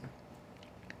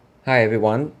Hi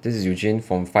everyone, this is Eugene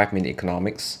from 5 Minute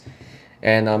Economics.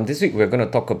 And this week we're going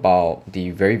to talk about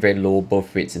the very, very low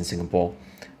birth rates in Singapore.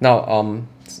 Now,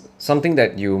 something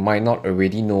that you might not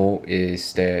already know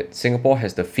is that Singapore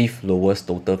has the fifth lowest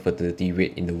total fertility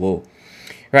rate in the world.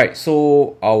 Right,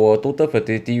 so our total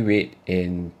fertility rate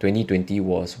in 2020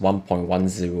 was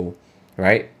 1.10,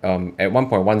 right? At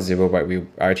 1.10, right, we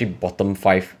are actually bottom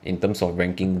five in terms of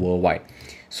ranking worldwide.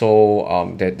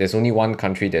 So there's only one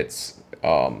country that's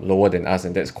lower than us,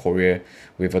 and that's Korea,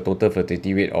 with a total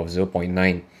fertility rate of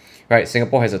 0.9. Right,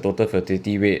 Singapore has a total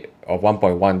fertility rate of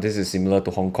 1.1. This is similar to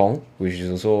Hong Kong, which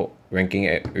is also having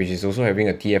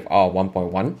a TFR of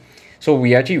 1.1. So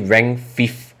we actually rank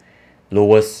fifth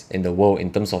lowest in the world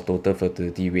in terms of total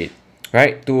fertility rate.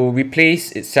 Right, to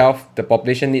replace itself, the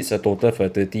population needs a total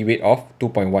fertility rate of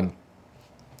 2.1.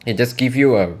 It just give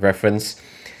you a reference.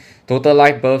 Total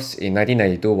live births in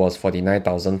 1992 was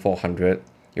 49,400.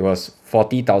 It was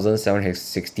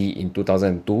 40,760 in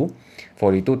 2002,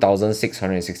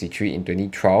 42,663 in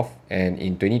 2012, and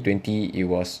in 2020 it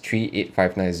was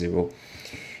 38590.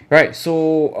 Right,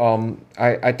 so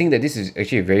I think that this is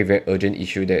actually a very, very urgent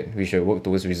issue that we should work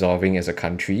towards resolving as a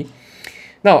country.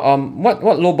 Now, what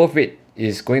low birth rate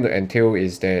is going to entail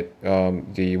is that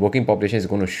the working population is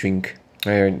going to shrink.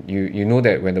 And you know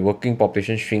that when the working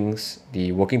population shrinks,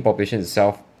 the working population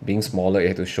itself being smaller, it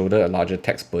has to shoulder a larger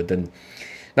tax burden.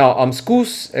 Now,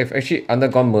 schools have actually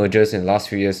undergone mergers in the last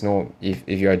few years. No, if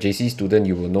you're a JC student,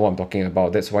 you will know what I'm talking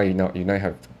about. That's why you now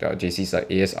have JCs like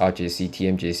ASR JC,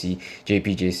 TMJC,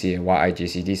 JPJC, and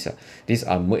YIJC. These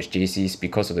are merged JCs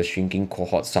because of the shrinking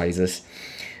cohort sizes,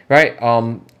 right?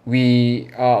 We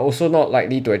are also not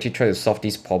likely to actually try to solve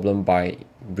this problem by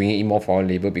bringing in more foreign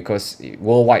labor, because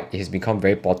worldwide it has become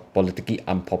very politically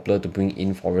unpopular to bring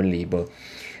in foreign labor.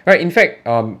 Right, in fact,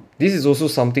 this is also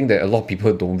something that a lot of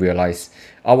people don't realize.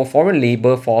 Our foreign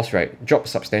labor force, right, dropped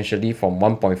substantially from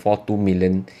 1.42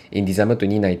 million in December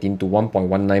 2019 to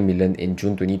 1.19 million in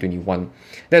June 2021.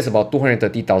 That's about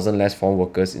 230,000 less foreign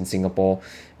workers in Singapore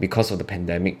because of the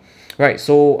pandemic. Right,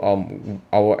 so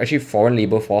our actually foreign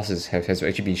labor forces has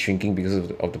actually been shrinking because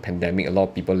of the pandemic. A lot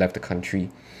of people left the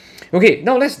country. Okay,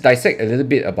 now let's dissect a little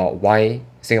bit about why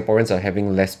Singaporeans are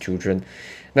having less children.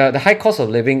 Now, the high cost of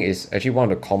living is actually one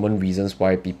of the common reasons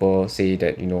why people say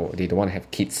that they don't want to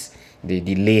have kids. They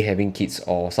delay having kids,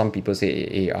 or some people say,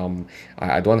 hey,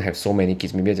 I don't want to have so many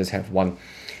kids. Maybe I just have one.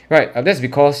 Right, that's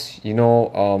because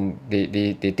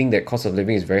they think that cost of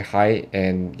living is very high,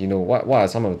 and what are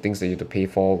some of the things that you have to pay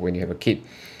for when you have a kid? You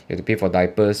have to pay for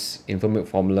diapers, infant milk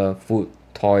formula, food,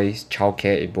 toys,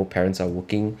 childcare if both parents are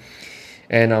working.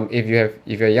 And if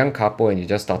you're a young couple and you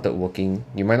just started working,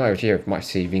 you might not actually have much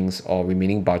savings or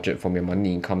remaining budget from your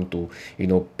monthly income to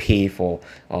pay for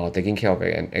taking care of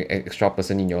an extra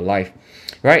person in your life,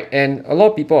 right? And a lot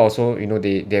of people also,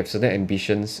 they have certain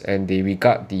ambitions, and they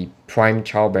regard the prime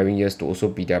childbearing years to also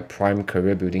be their prime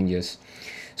career building years.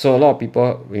 So a lot of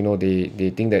people, they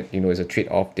think that it's a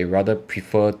trade-off. They rather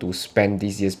prefer to spend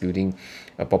these years building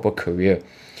a proper career,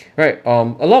 right?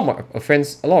 A lot of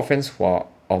friends who are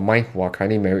of mine who are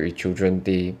currently married with children,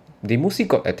 they mostly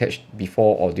got attached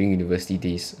before or during university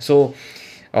days. So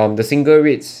the single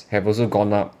rates have also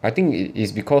gone up. I think it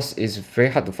is because it's very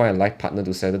hard to find a life partner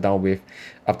to settle down with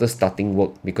after starting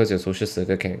work, because your social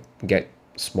circle can get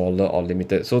smaller or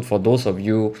limited. So for those of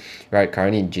you, right,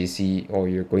 currently in JC, or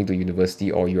you're going to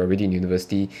university, or you're already in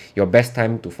university, your best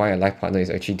time to find a life partner is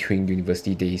actually during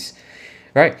university days,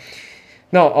 right?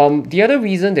 Now, the other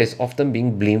reason that's often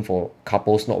being blamed for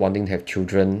couples not wanting to have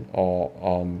children, or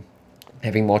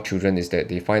having more children, is that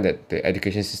they find that the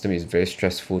education system is very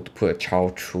stressful to put a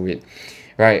child through it,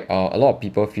 right? A lot of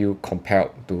people feel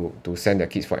compelled to send their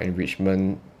kids for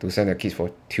enrichment, to send their kids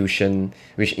for tuition,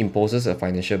 which imposes a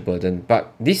financial burden.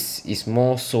 But this is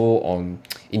more so on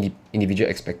individual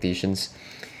expectations.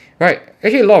 Right.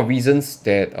 Actually, a lot of reasons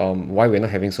that why we're not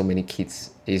having so many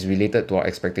kids is related to our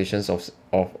expectations of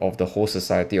the whole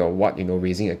society, or what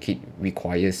raising a kid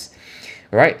requires.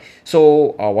 Right.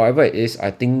 So whatever it is,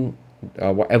 I think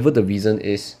whatever the reason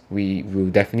is, we will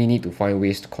definitely need to find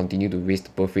ways to continue to raise the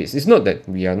birth rates. It's not that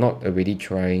we are not already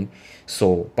trying,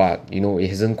 but it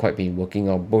hasn't quite been working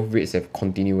out. Birth rates have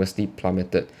continuously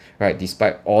plummeted, right,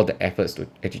 despite all the efforts to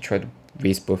actually try to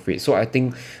raise birth rates. So I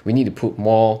think we need to put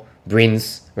more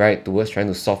brains, right, towards trying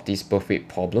to solve this birth rate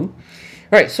problem.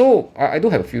 Right, so I do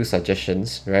have a few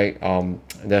suggestions, right?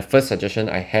 The first suggestion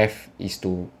I have is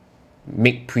to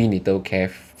make prenatal care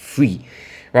free,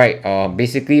 right?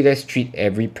 Basically, let's treat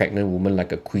every pregnant woman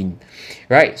like a queen,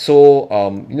 right? So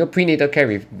prenatal care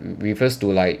refers to,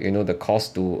 like, the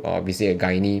cost to visit a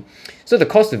gynae. So the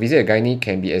cost to visit a gynae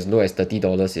can be as low as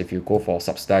 $30 if you go for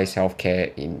subsidized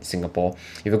healthcare in Singapore.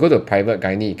 If you go to a private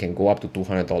gynae, it can go up to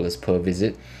 $200 per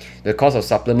visit. The cost of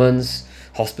supplements,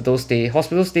 hospital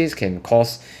stays can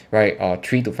cost, right,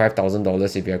 $3,000 to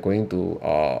 $5,000 if you are going to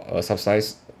a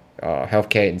subsidized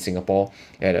healthcare in Singapore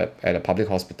at a public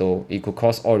hospital. It could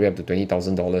cost all the way up to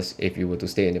 $20,000 if you were to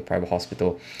stay in a private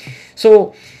hospital.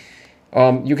 So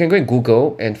you can go and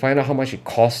Google and find out how much it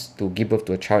costs to give birth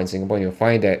to a child in Singapore, and you'll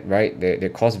find that, right, the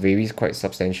cost varies quite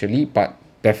substantially, but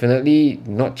definitely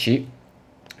not cheap,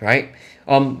 right?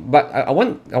 But I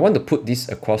want to put this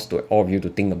across to all of you to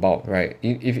think about, right?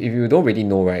 If you don't really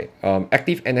know, right,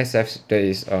 active NSFs, that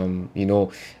is,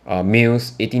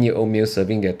 males, 18-year-old males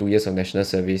serving their 2 years of national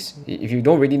service. If you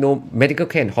don't really know, medical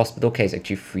care and hospital care is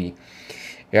actually free,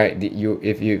 right?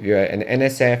 If you're an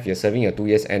NSF, you're serving your 2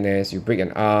 years NS, you break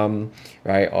an arm,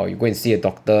 right, or you go and see a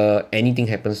doctor, anything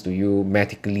happens to you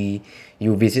medically,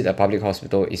 you visit a public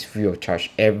hospital, is free of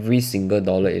charge. Every single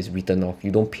dollar is written off.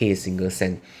 You don't pay a single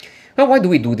cent. Now, why do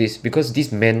we do this? Because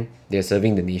these men, they're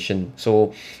serving the nation.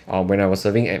 So when I was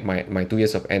serving at my 2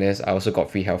 years of NS, I also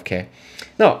got free healthcare.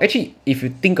 Now, actually, if you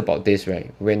think about this, right,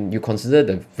 when you consider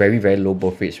the very, very low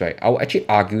birth rates, right, I would actually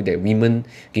argue that women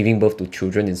giving birth to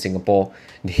children in Singapore,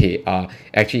 they are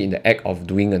actually in the act of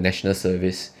doing a national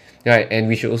service, right? And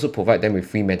we should also provide them with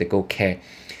free medical care.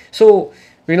 So,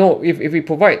 if we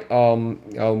provide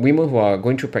women who are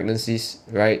going through pregnancies,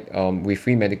 right, with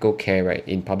free medical care, right,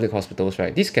 in public hospitals,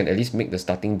 right, this can at least make the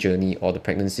starting journey or the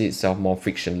pregnancy itself more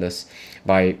frictionless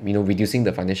by, reducing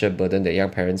the financial burden that young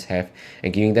parents have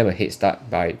and giving them a head start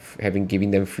by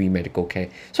giving them free medical care.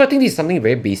 So I think this is something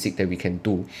very basic that we can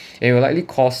do, and it will likely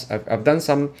cost. I've done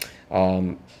some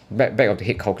back of the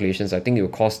head calculations. I think it will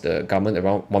cost the government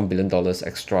around $1 billion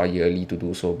extra yearly to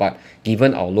do so. But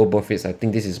given our low birth rates, I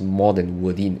think this is more than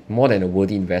a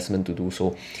worthy investment to do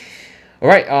so. All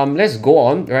right, let's go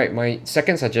on. Right, my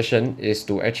second suggestion is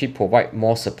to actually provide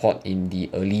more support in the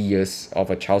early years of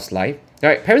a child's life.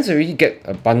 Right, parents already get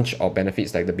a bunch of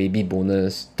benefits like the baby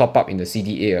bonus, top up in the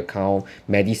CDA account,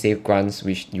 MediSave grants,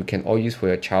 which you can all use for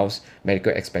your child's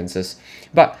medical expenses.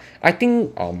 But I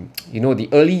think the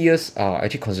early years are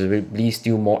actually considerably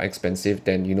still more expensive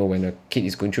than, when a kid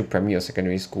is going through primary or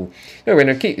secondary school. When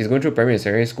a kid is going through primary and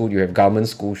secondary school, you have government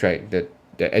schools, right?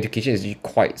 The education is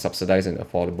quite subsidized and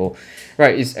affordable,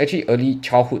 right? It's actually early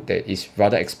childhood that is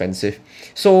rather expensive.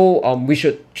 So we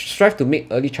should strive to make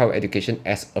early child education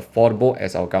as affordable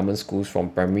as our government schools from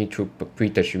primary through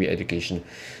pre-tertiary education.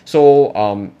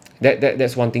 So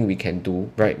that's one thing we can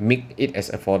do, right? Make it as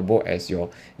affordable as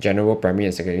your general primary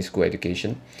and secondary school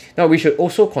education. Now, we should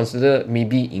also consider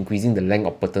maybe increasing the length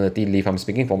of paternity leave. I'm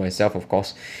speaking for myself, of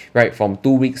course, right? From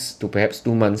 2 weeks to perhaps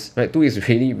 2 months, right? 2 weeks is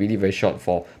really, really very short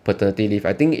for paternity leave.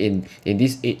 I think in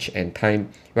this age and time,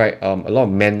 right, a lot of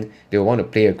men, they will want to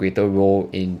play a greater role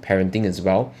in parenting as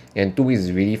well. And 2 weeks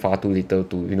is really far too little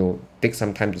to, take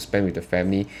some time to spend with the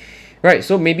family. Right,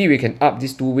 so maybe we can up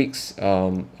these 2 weeks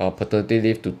paternity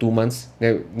leave to 2 months.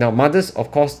 Now mothers, of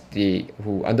course, they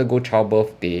who undergo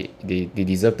childbirth, they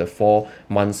deserve the 4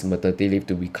 months maternity leave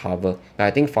to recover. But I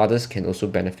think fathers can also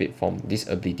benefit from this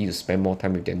ability to spend more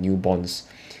time with their newborns.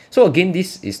 So again,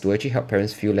 this is to actually help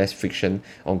parents feel less friction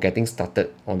on getting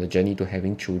started on the journey to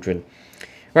having children.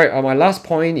 Right, my last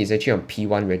point is actually on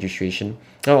P1 registration.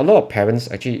 Now, a lot of parents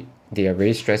actually, they are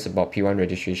very stressed about P1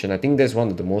 registration. I think that's one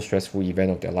of the most stressful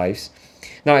event of their lives.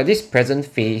 Now, at this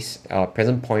present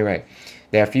point, right,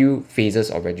 there are a few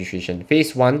phases of registration.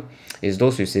 Phase 1 is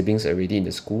those with siblings already in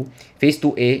the school. Phase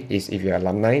 2A is if you're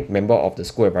alumni, member of the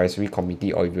school advisory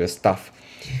committee, or if you're staff.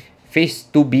 Phase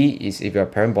 2B is if you're a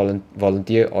parent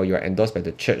volunteer, or you're endorsed by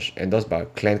the church, endorsed by a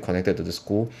clan connected to the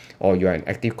school, or you're an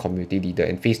active community leader.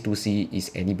 And Phase 2C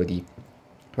is anybody.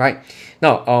 Right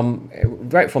now,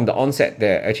 right from the onset,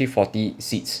 there are actually 40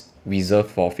 seats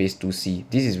reserved for Phase 2C.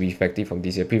 This is effective from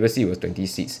this year. Previously, it was 20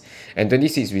 seats, and 20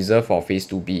 seats reserved for Phase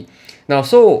 2B. Now,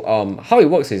 so how it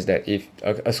works is that if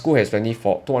a school has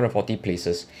 240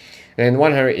 places, then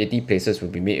 180 places will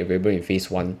be made available in Phase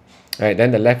 1. Right,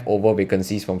 then the leftover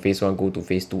vacancies from Phase 1 go to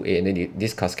Phase 2A, and then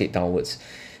this cascade downwards.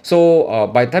 So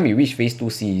by the time you reach Phase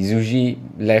 2C, it's usually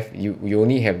left, you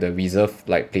only have the reserved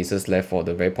places left for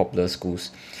the very popular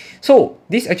schools. So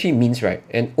this actually means, right,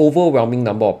 an overwhelming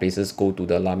number of places go to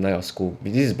the alumni of school.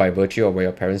 This is by virtue of where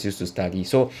your parents used to study.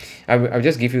 So I'll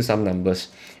just give you some numbers,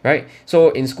 right?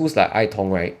 So in schools like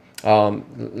Aitong, right,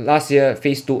 last year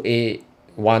Phase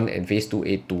 2A1 and Phase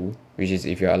 2A2, which is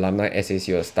if you're alumni, SAC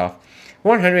or staff,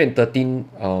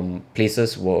 113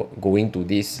 places were going to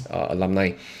this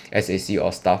alumni SAC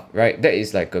or stuff, right? That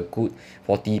is like a good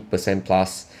 40%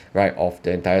 plus, right, of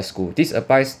the entire school. This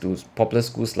applies to popular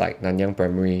schools like Nanyang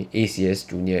Primary, ACS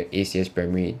Junior, ACS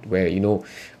Primary, where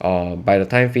by the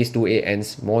time phase 2A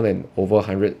ends, more than over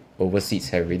 100 over seats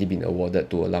have already been awarded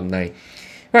to alumni,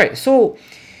 right? So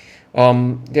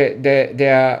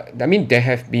there are, I mean, there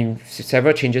have been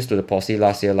several changes to the policy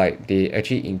last year. Like they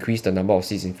actually increased the number of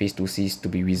seats in phase 2Cs to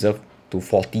be reserved to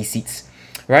 40 seats,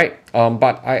 right?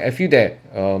 But I feel that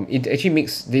it actually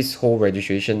makes this whole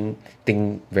registration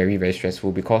thing very very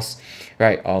stressful because,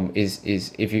 right,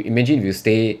 is if you imagine, if you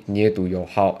stay near to your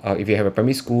house, if you have a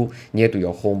primary school near to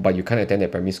your home but you can't attend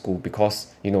that primary school because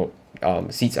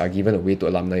seats are given away to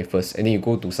alumni first, and then you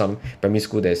go to some primary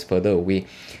school that's further away,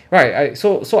 right?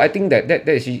 So I think that's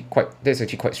actually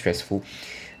quite stressful.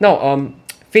 Now,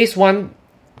 phase one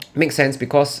makes sense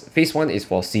because phase one is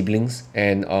for siblings,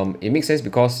 and it makes sense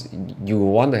because you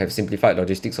want to have simplified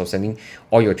logistics of sending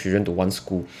all your children to one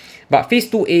school. But phase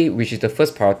 2A, which is the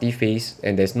first priority phase,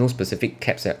 and there's no specific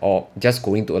caps at all, just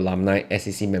going to alumni,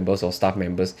 SAC members or staff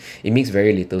members, it makes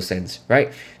very little sense,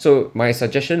 right? So my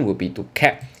suggestion would be to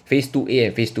cap phase 2A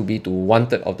and phase 2B to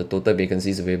 1/3 of the total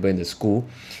vacancies available in the school,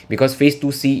 because phase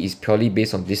 2C is purely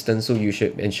based on distance, so you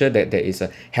should ensure that there is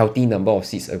a healthy number of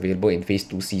seats available in phase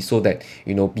 2C, so that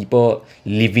people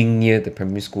living near the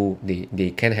primary school, they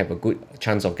can have a good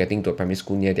chance of getting to a primary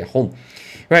school near their home,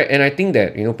 right? And I think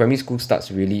that primary school starts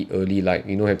really early, like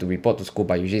have to report to school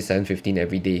by usually 7:15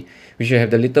 every day. We should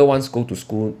have the little ones go to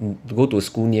a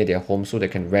school near their home so they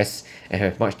can rest and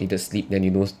have much needed sleep, then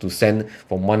to send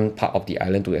from one part of the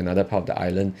island to another part of the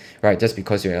island, right, just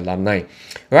because you're an alumni,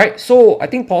 right? So I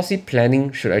think policy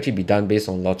planning should actually be done based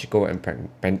on logical and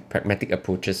pragmatic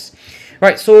approaches,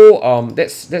 right? So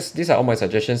these are all my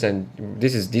suggestions, and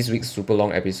this is this week's super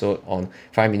long episode on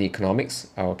 5 Minute Economics.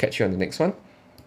 I'll catch you on the next one.